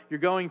though you're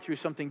going through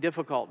something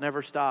difficult,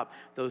 never stop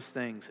those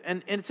things.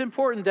 And it's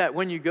important that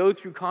when you go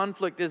through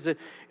conflict,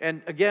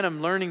 and again,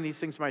 I'm learning these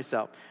things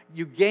myself,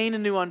 you gain a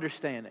new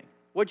understanding.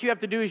 What you have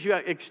to do is you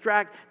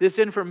extract this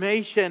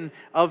information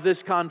of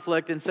this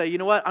conflict and say, you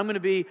know what, I'm going to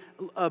be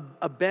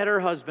a better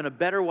husband, a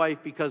better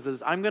wife because of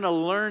this. I'm going to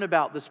learn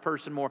about this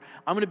person more.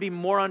 I'm going to be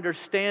more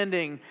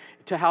understanding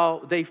to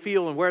how they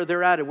feel and where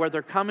they're at and where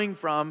they're coming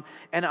from.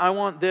 And I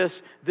want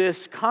this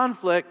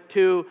conflict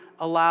to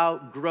allow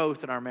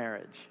growth in our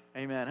marriage.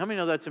 Amen. How many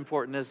know that's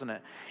important, isn't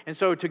it? And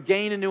so to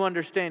gain a new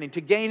understanding,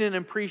 to gain an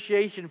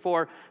appreciation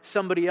for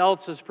somebody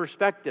else's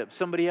perspective,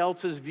 somebody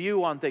else's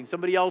view on things,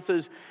 somebody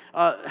else's,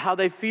 how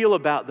they feel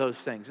about those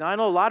things. Now, I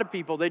know a lot of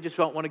people, they just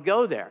don't want to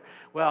go there.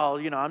 Well,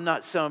 I'm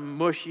not some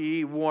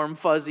mushy, warm,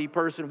 fuzzy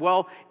person.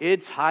 Well,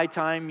 it's high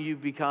time you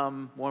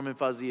become warm and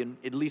fuzzy in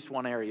at least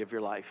one area of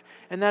your life.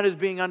 And that is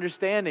being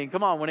understanding.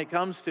 Come on, when it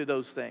comes to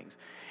those things.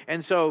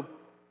 And so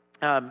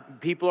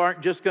people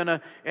aren't just going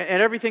to,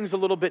 and everything's a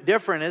little bit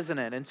different, isn't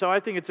it? And so I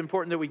think it's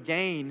important that we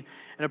gain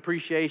an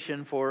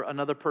appreciation for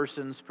another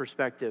person's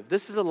perspective.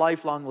 This is a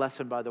lifelong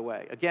lesson, by the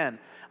way. Again,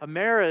 a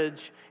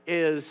marriage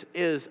is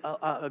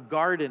a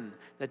garden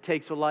that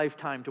takes a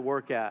lifetime to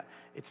work at.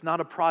 It's not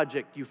a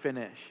project you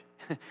finish.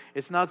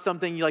 It's not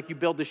something you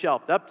build the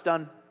shelf. It's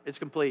done. It's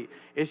complete.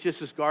 It's just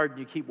this garden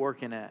you keep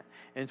working at.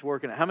 And it's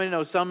working at. How many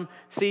know some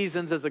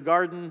seasons as a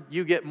garden,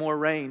 you get more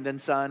rain than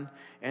sun,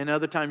 and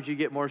other times you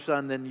get more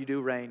sun than you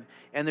do rain.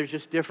 And there's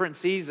just different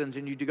seasons,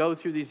 and you go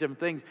through these different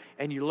things,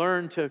 and you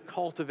learn to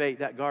cultivate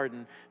that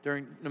garden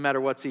no matter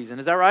what season.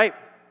 Is that right?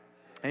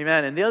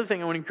 Amen. And the other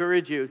thing I want to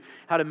encourage you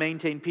how to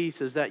maintain peace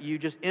is that you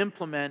just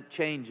implement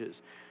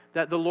changes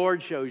that the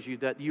Lord shows you,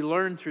 that you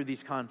learn through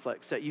these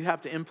conflicts, that you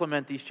have to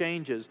implement these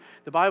changes.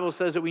 The Bible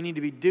says that we need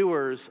to be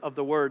doers of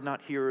the word,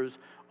 not hearers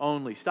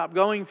only. Stop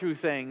going through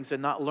things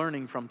and not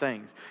learning from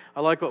things.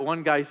 I like what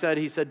one guy said.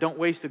 He said, don't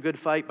waste a good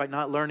fight by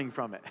not learning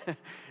from it.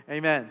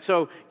 Amen.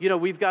 So,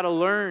 we've got to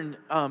learn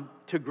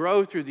to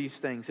grow through these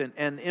things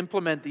and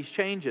implement these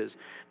changes.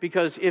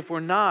 Because if we're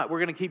not, we're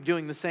going to keep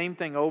doing the same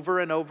thing over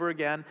and over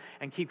again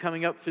and keep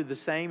coming up through the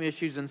same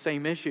issues. And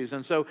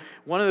so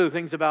one of the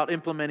things about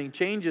implementing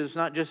changes,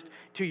 not just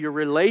to your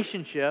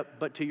relationship,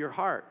 but to your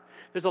heart.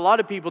 There's a lot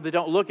of people that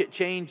don't look at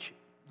change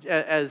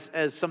as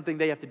something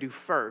they have to do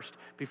first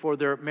before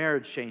their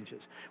marriage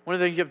changes. One of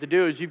the things you have to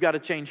do is you've got to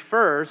change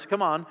first,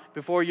 come on,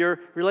 before your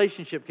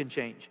relationship can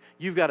change.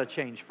 You've got to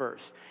change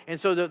first. And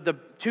so the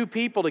two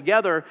people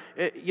together,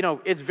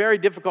 it's very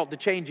difficult to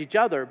change each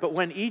other, but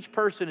when each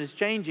person is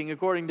changing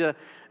according to,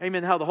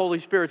 amen, how the Holy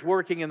Spirit's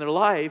working in their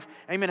life,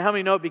 amen, how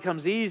many know it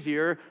becomes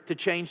easier to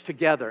change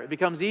together? It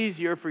becomes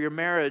easier for your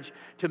marriage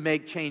to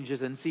make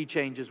changes and see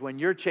changes when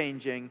you're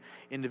changing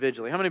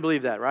individually. How many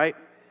believe that, right?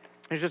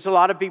 There's just a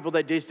lot of people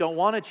that just don't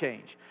want to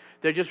change.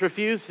 They just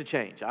refuse to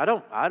change.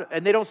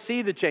 And they don't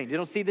see the change. They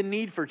don't see the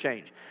need for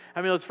change.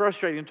 I mean, it's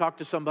frustrating to talk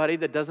to somebody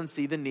that doesn't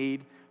see the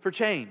need for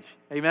change.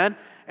 Amen?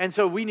 And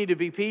so we need to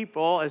be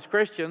people as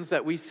Christians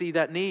that we see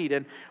that need.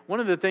 And one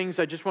of the things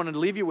I just wanted to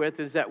leave you with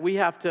is that we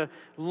have to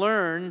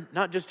learn,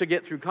 not just to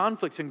get through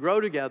conflicts and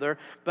grow together,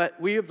 but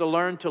we have to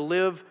learn to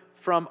live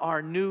from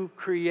our new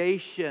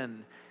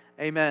creation.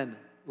 Amen.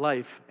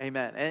 Life,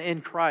 amen, in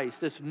Christ,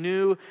 this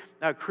new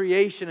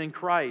creation in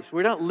Christ.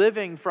 We're not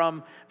living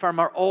from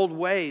our old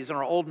ways and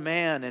our old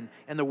man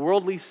and the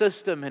worldly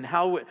system and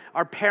how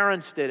our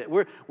parents did it.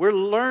 We're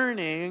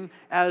learning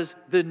as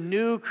the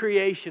new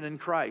creation in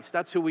Christ.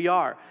 That's who we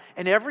are.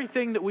 And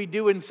everything that we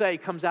do and say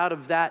comes out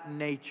of that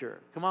nature.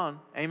 Come on,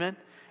 amen?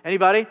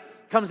 Anybody?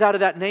 Comes out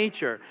of that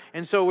nature.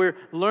 And so we're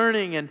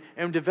learning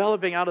and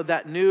developing out of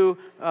that new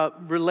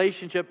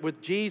relationship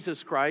with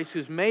Jesus Christ,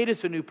 who's made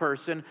us a new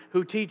person,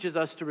 who teaches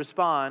us to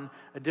respond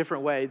a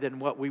different way than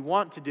what we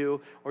want to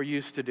do or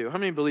used to do. How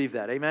many believe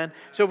that? Amen?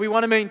 So if we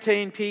want to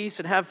maintain peace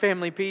and have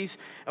family peace,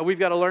 we've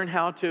got to learn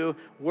how to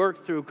work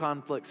through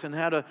conflicts and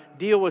how to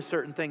deal with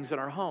certain things in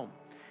our home.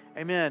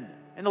 Amen.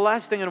 And the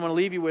last thing I want to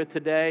leave you with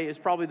today is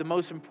probably the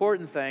most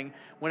important thing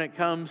when it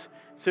comes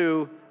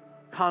to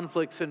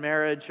conflicts in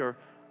marriage or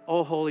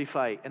holy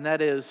fight, and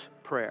that is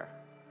prayer.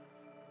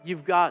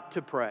 You've got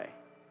to pray.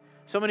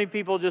 So many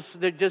people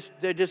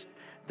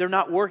they're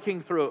not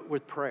working through it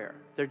with prayer.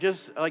 They're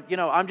just like,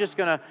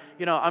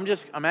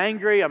 I'm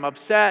angry, I'm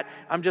upset,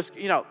 and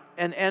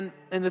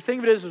the thing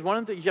of it is one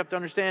of the things you have to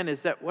understand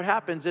is that what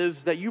happens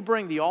is that you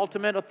bring the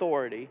ultimate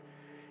authority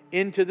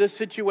into this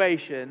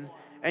situation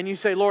and you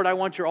say, Lord, I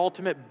want your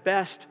ultimate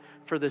best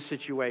for this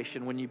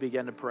situation when you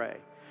begin to pray.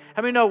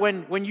 How many know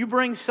when you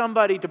bring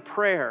somebody to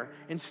prayer,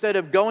 instead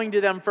of going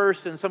to them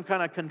first in some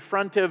kind of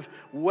confrontive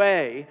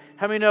way,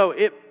 how many know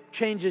it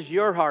changes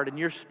your heart and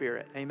your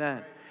spirit?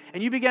 Amen.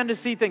 And you begin to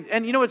see things.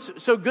 And you know what's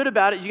so good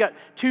about it? You got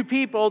two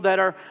people that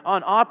are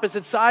on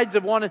opposite sides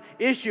of one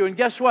issue. And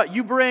guess what?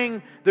 You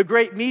bring the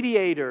great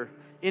mediator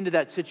into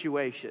that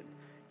situation.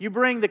 You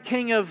bring the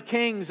King of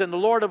Kings and the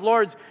Lord of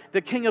Lords,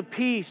 the King of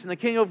Peace and the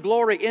King of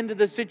Glory into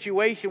the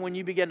situation when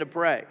you begin to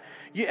pray.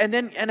 And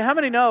how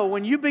many know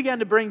when you begin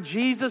to bring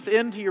Jesus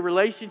into your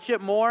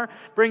relationship more,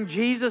 bring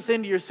Jesus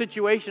into your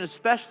situation,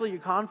 especially your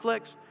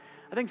conflicts?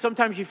 I think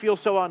sometimes you feel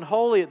so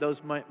unholy at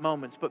those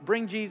moments, but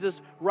bring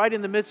Jesus right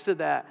in the midst of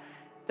that.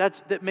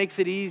 That makes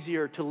it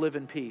easier to live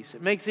in peace.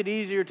 It makes it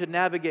easier to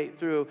navigate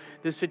through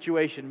this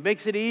situation. It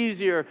makes it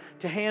easier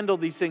to handle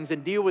these things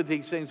and deal with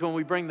these things when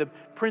we bring the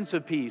Prince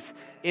of Peace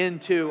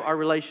into our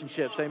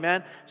relationships.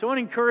 Amen? So I want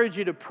to encourage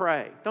you to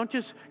pray. Don't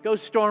just go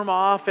storm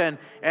off and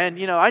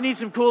I need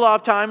some cool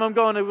off time. I'm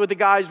going with the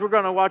guys. We're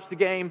going to watch the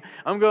game.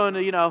 I'm going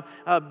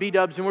to,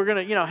 B-dubs, and we're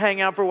going to, hang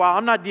out for a while.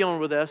 I'm not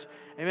dealing with this.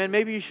 Amen.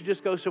 Maybe you should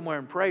just go somewhere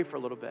and pray for a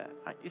little bit.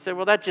 You say,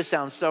 well, that just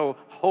sounds so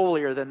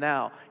holier than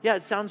thou. Yeah,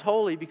 it sounds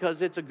holy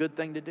because it's a good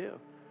thing to do.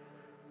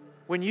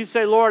 When you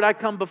say, Lord, I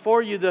come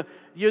before you,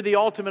 you're the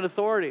ultimate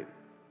authority.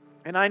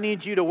 And I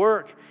need you to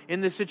work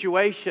in this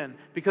situation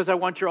because I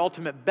want your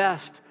ultimate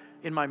best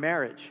in my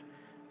marriage.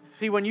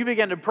 See, when you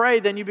begin to pray,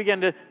 then you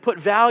begin to put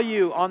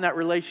value on that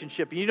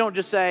relationship. You don't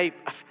just say,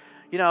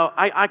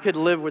 I could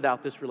live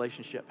without this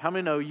relationship. How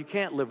many know you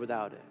can't live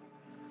without it?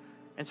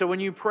 And so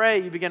when you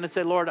pray, you begin to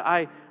say, Lord,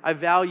 I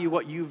value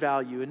what you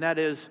value, and that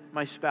is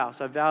my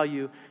spouse. I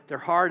value their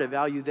heart. I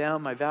value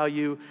them. I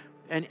value,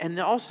 and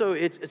also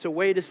it's a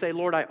way to say,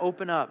 Lord, I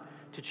open up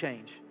to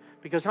change.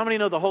 Because how many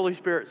know the Holy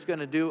Spirit's going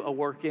to do a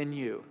work in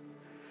you?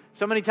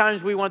 So many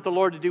times we want the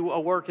Lord to do a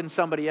work in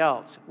somebody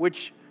else,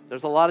 which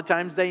there's a lot of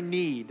times they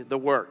need the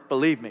work,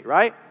 believe me,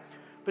 right?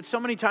 But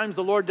so many times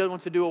the Lord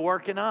wants to do a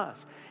work in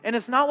us. And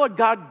it's not what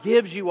God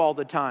gives you all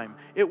the time.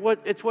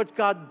 It's what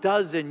God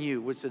does in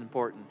you which is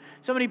important.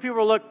 So many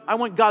people look, I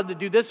want God to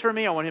do this for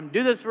me. I want Him to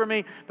do this for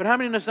me. But how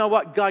many of us know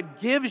what God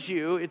gives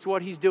you? It's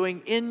what He's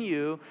doing in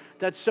you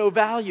that's so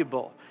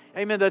valuable.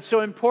 Amen. That's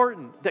so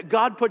important. That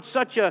God puts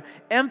such an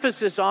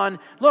emphasis on,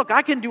 look,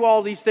 I can do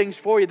all these things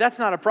for you. That's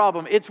not a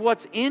problem. It's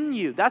what's in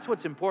you. That's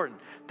what's important.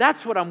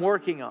 That's what I'm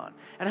working on.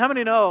 And how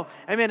many know,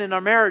 amen, in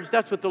our marriage,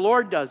 that's what the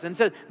Lord does. And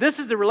says, this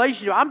is the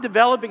relationship I'm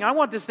developing. I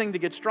want this thing to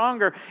get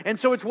stronger. And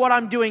so it's what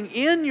I'm doing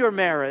in your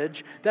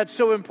marriage that's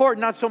so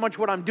important, not so much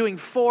what I'm doing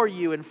for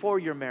you and for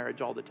your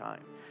marriage all the time.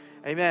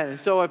 Amen. And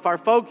so if our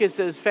focus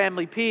is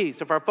family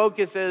peace, if our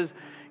focus is,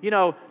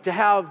 to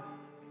have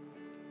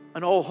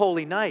an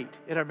holy night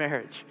in our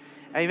marriage,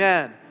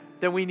 amen,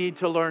 then we need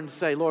to learn to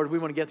say, Lord, we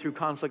want to get through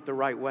conflict the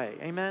right way.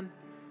 Amen?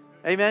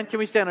 Amen? Can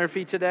we stand on our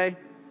feet today?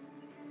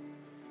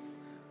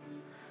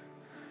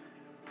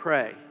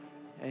 pray.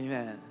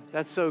 Amen.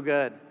 That's so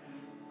good.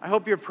 I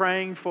hope you're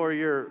praying for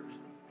your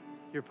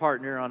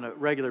partner on a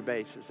regular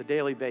basis, a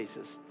daily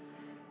basis.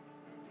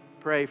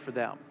 Pray for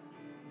them.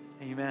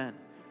 Amen.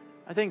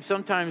 I think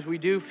sometimes we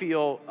do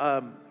feel,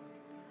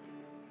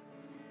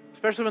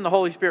 especially when the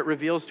Holy Spirit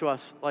reveals to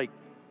us like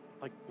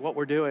what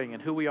we're doing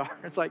and who we are.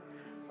 It's like,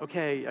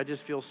 okay, I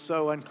just feel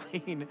so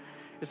unclean.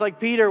 It's like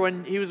Peter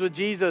when he was with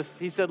Jesus.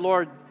 He said,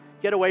 Lord,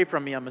 get away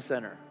from me, I'm a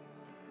sinner.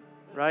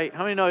 Right?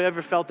 How many know you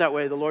ever felt that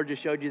way? The Lord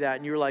just showed you that,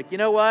 and you were like, you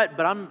know what?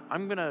 But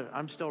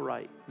I'm still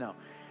right. No,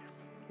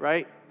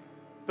 right?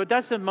 But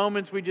that's the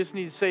moments we just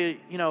need to say,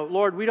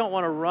 Lord, we don't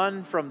want to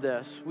run from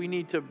this. We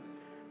need to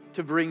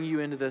bring you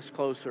into this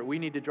closer. We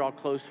need to draw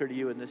closer to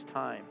you in this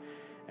time.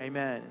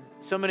 Amen.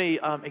 So many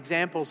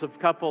examples of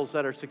couples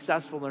that are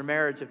successful in their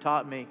marriage have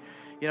taught me,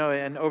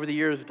 and over the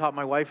years have taught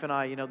my wife and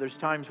I. There's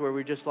times where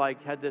we just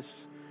had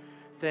this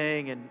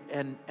thing,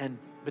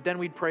 but then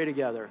we'd pray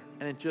together,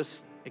 and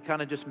it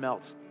kind of just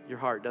melts your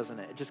heart, doesn't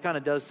it? It just kind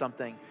of does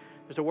something.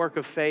 There's a work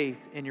of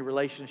faith in your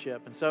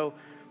relationship. And so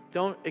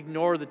don't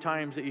ignore the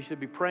times that you should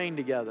be praying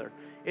together.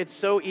 It's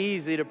so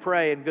easy to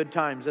pray in good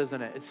times,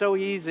 isn't it? It's so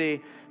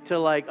easy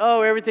to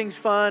everything's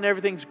fun,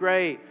 everything's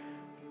great.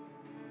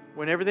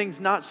 When everything's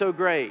not so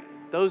great,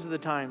 those are the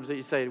times that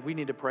you say, we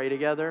need to pray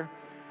together.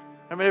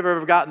 How many of you have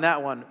ever gotten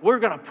that one? We're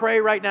going to pray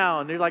right now.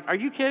 And they're like, are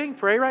you kidding?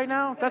 Pray right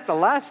now? That's the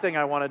last thing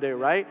I want to do,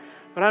 right?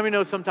 But how many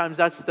know sometimes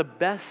that's the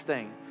best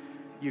thing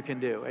you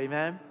can do?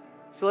 Amen?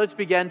 So let's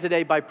begin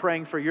today by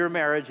praying for your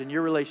marriage and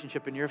your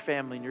relationship and your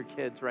family and your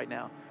kids right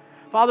now.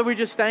 Father, we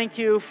just thank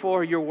you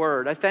for your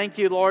word. I thank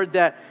you, Lord,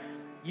 that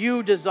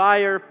you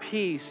desire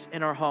peace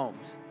in our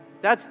homes.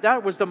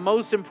 That was the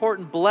most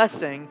important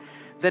blessing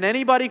that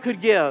anybody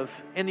could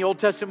give in the Old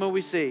Testament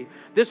we see.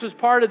 This was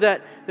part of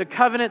the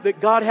covenant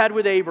that God had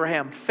with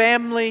Abraham,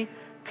 family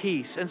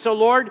peace. And so,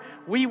 Lord,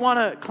 we want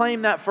to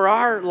claim that for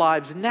our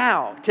lives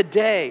now,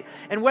 today.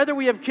 And whether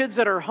we have kids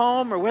that are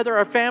home or whether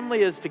our family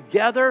is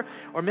together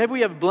or maybe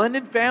we have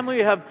blended family,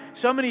 we have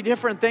so many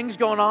different things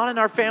going on in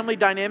our family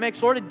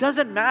dynamics. Lord, it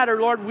doesn't matter,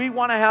 Lord. We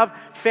want to have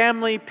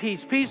family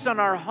peace in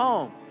our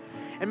home.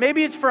 And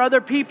maybe it's for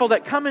other people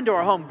that come into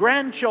our home,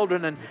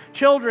 grandchildren and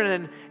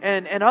children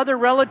and other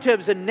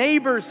relatives and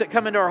neighbors that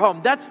come into our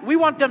home. We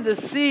want them to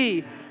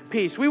see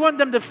peace. We want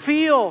them to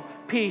feel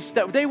peace,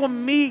 that they will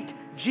meet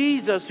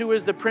Jesus, who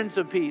is the Prince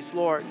of Peace,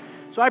 Lord.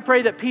 So I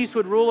pray that peace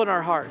would rule in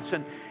our hearts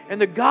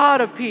and the God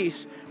of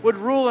peace would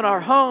rule in our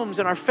homes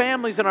and our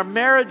families and our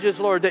marriages,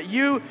 Lord, that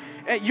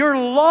your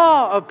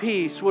law of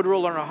peace would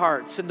rule in our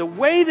hearts, and the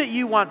way that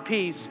you want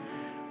peace,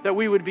 that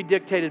we would be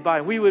dictated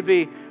by. We would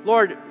be,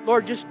 Lord,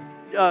 just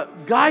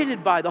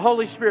guided by the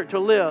Holy Spirit to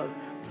live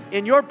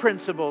in your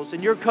principles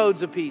and your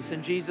codes of peace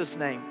in Jesus'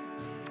 name.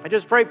 I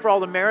just pray for all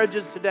the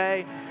marriages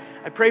today.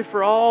 I pray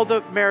for all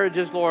the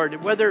marriages,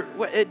 Lord, whether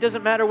it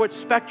doesn't matter what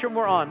spectrum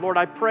we're on. Lord,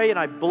 I pray and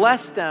I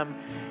bless them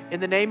in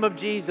the name of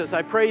Jesus.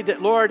 I pray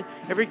that, Lord,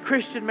 every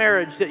Christian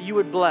marriage that you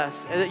would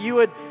bless, and that you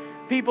would,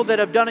 people that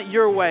have done it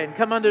your way and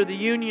come under the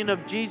union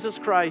of Jesus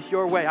Christ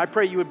your way, I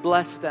pray you would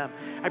bless them.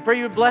 I pray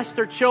you would bless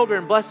their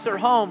children, bless their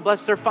home,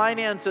 bless their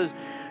finances,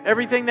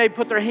 everything they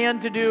put their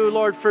hand to do,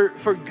 Lord,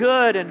 for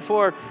good and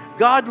for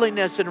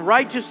godliness and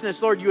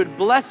righteousness. Lord, you would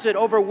bless it,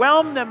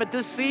 overwhelm them at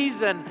this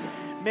season,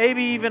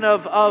 maybe even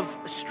of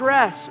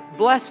stress.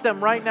 Bless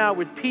them right now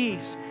with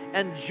peace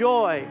and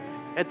joy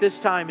at this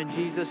time in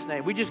Jesus'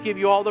 name. We just give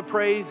you all the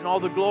praise and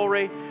all the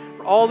glory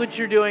for all that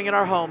you're doing in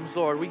our homes,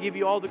 Lord. We give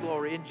you all the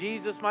glory in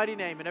Jesus' mighty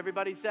name. And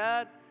everybody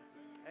said,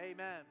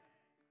 amen.